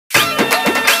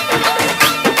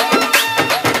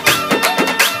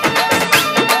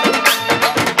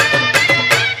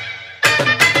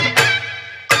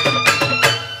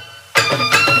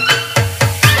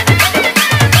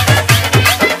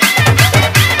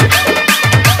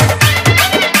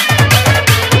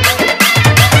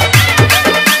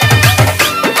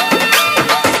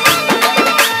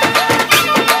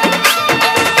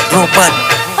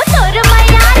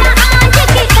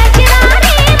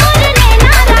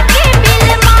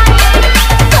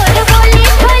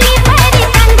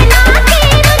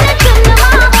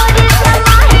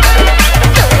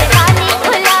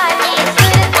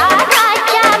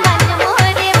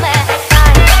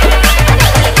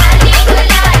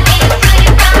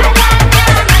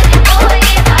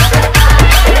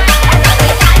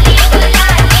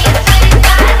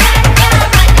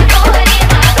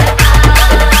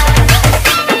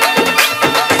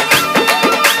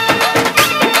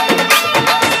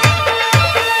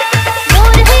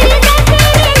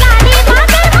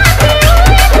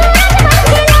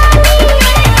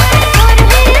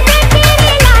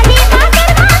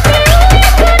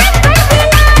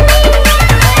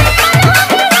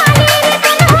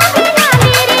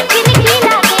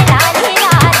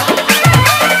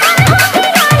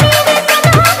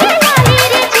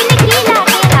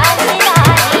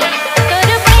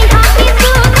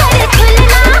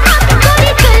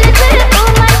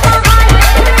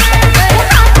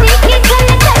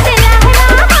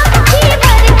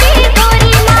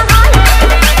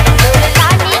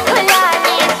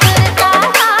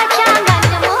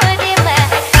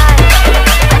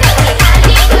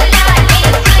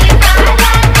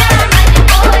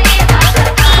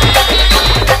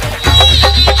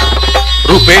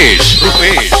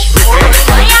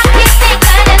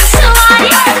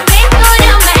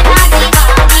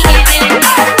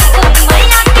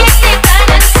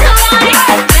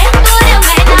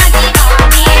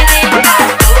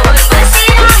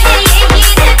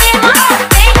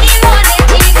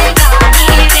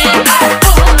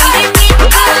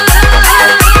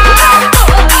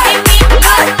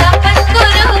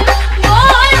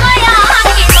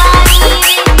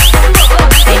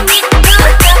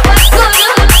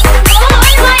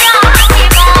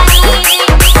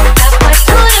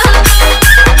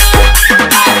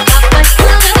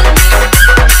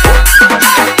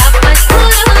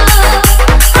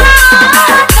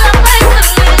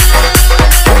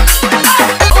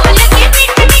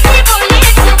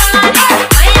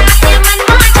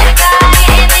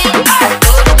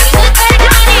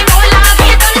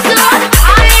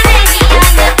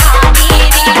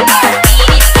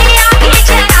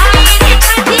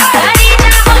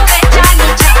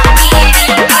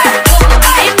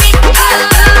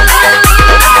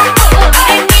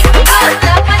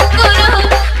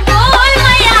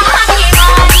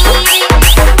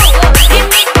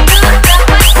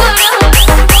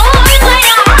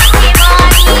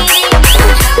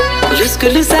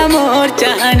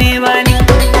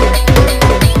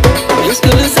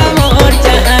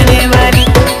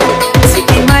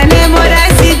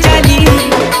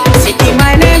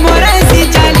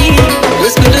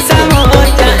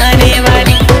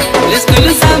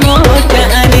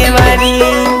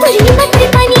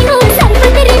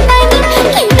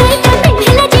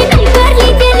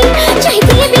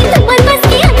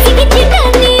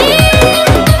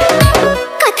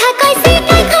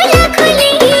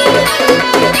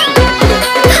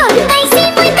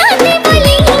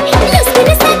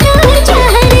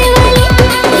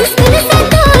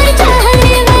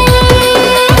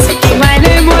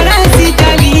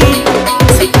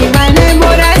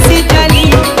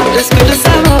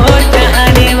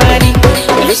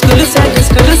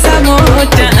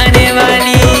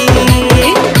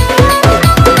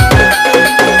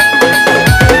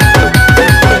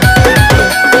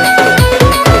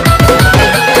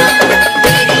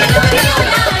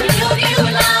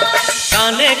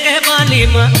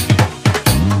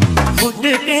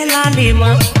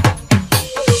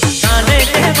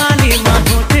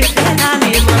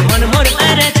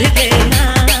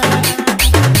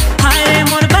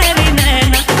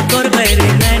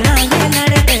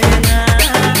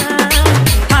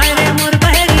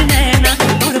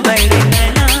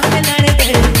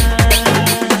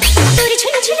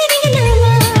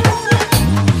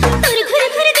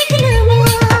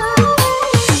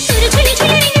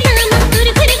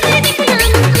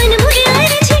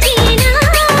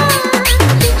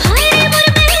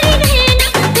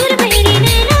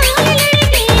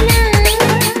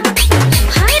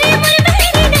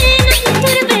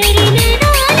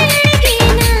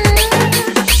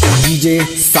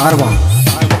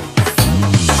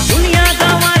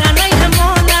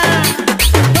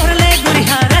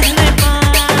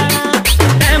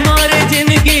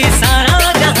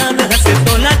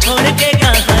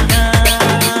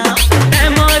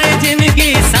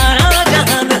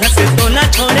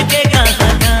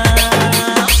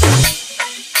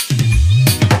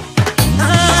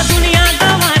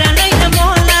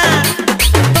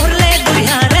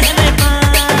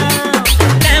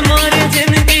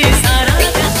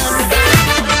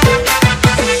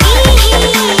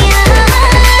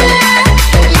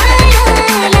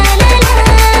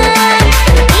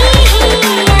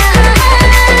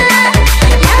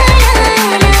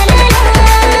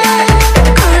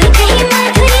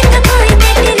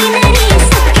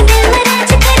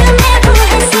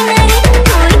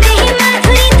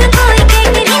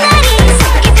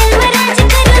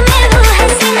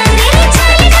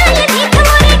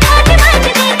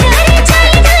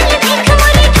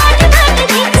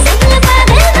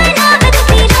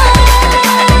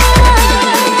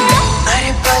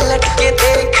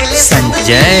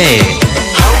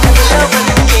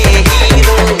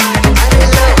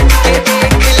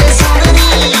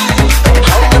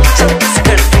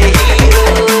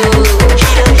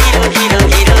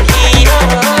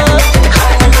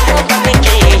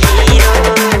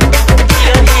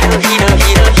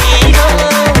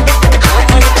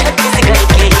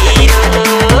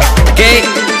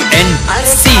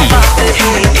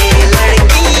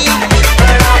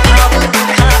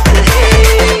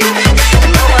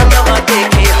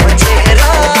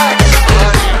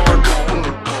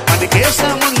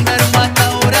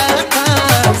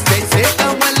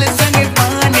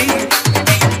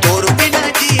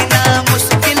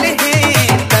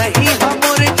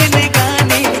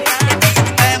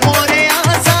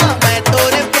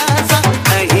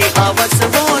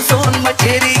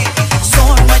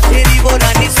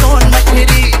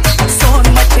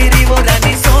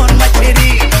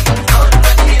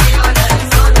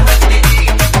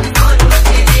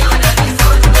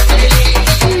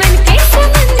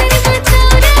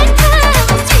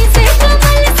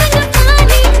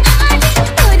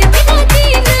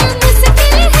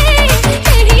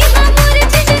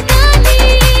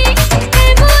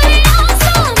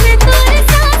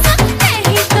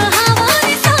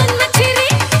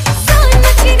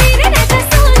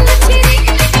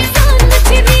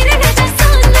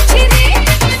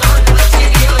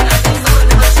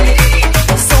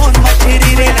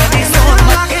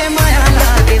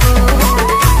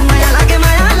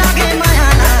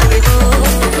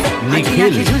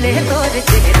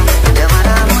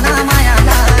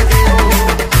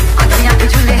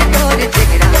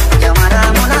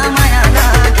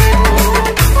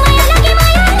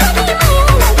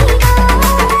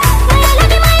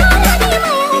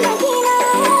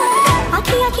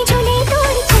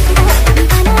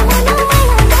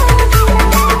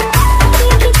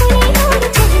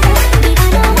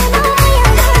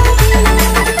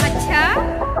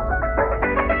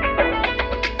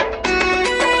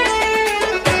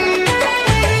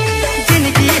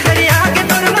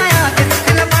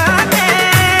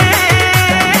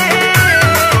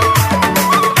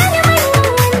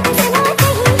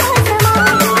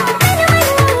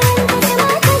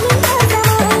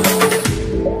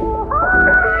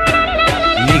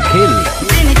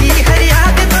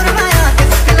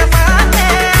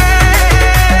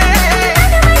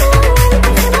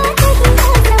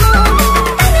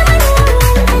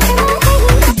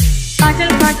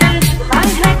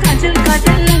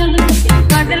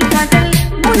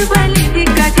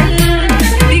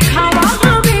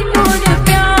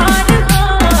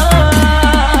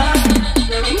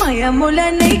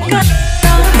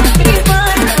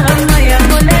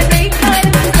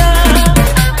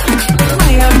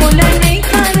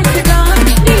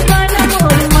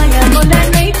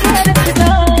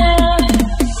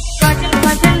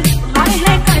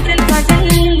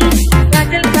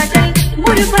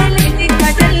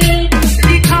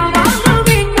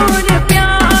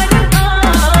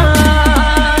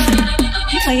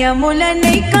माया मोला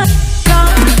नहीं करता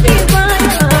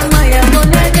दीवाना, माया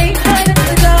मोला नहीं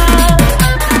करता,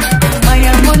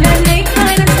 माया मोला नहीं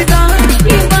करता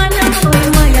दीवाना,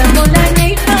 माया मोला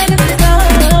नहीं करता।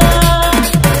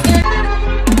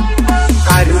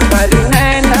 कारी कारी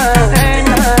नैना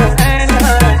नैना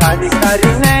नैना, कारी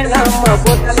कारी नैना माँ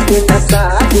बोतल के नशा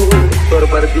तोर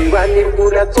पर दीवानी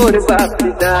पूरा तोर बाप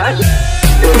दादी,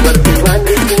 तोर पर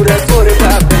दीवानी पूरा तोर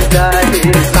बाप दादी।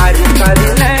 कारी कारी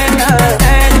नैना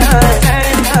नैना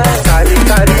नैना, कारी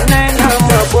कारी नैना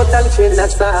माँ बोतल के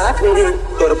नशा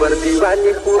तोर पर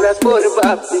दीवानी पूरा तोर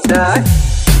बाप दादी,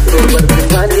 तोर पर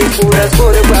दीवानी पूरा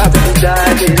तोर बाप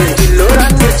दादी। लोरा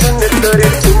ने सुन तोरे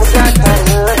झुमका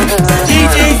खाना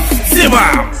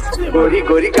गोरी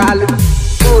गोरी गाल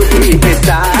पूरी है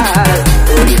तार,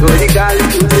 गोरी गोरी गाल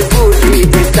तूने पूरी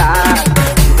है तार,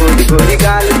 गोरी गोरी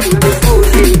गाल तूने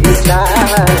पूरी है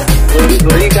तार, गोरी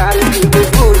गोरी गाल तूने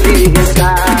पूरी है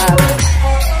तार।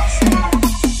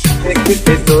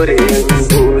 देखते तोरे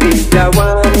गोरी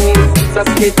जवानी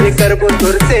सबके जेकर वो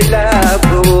तोर से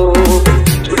लाभो,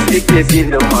 छुट्टी के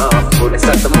दिन माँ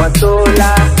फुर्सत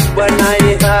मसोला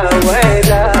बनाए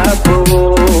हवैला भो।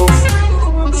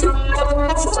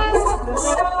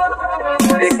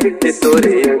 देखते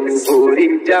तोरे गोरी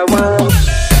जवान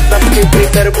सबके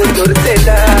जेकर वो तोर से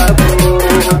लाभो,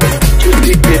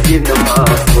 छुट्टी के दिन माँ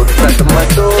फुर्सत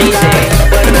मसोला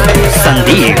बनाए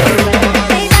संदीप।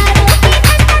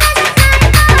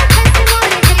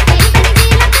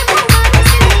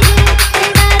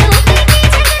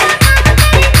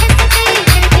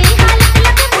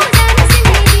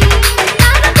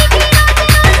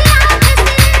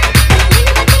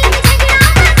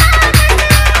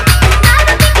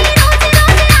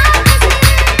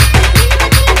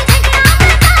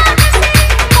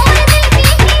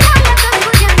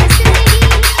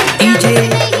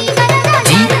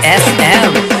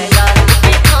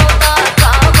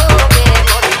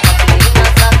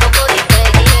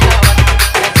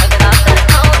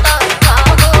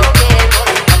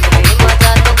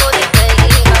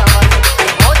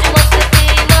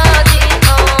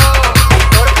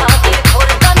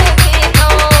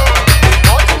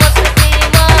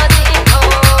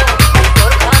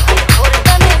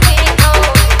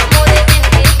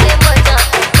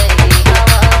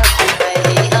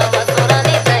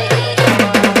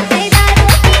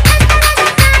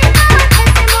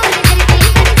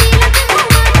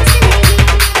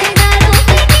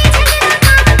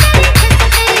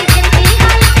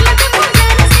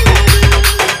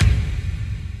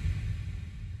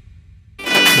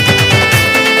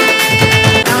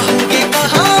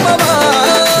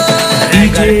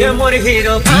 मोर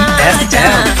हीरो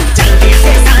जल्दी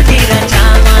से शादी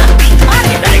रचावा,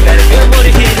 अरे टाइगर के मोर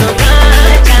हीरो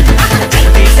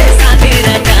जल्दी से शादी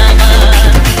रचावा।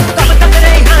 कब तक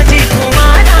रहेगा जी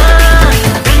कुमारा,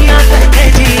 दुनिया कहते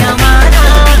जी हमारा,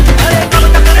 अरे कब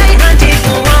तक रहेगा जी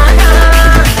कुमारा,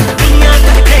 दुनिया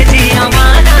कहते जी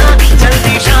हमारा।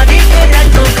 जल्दी शादी के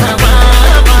तो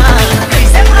खवावा,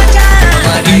 कैसे मचा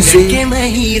के मैं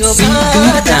हीरो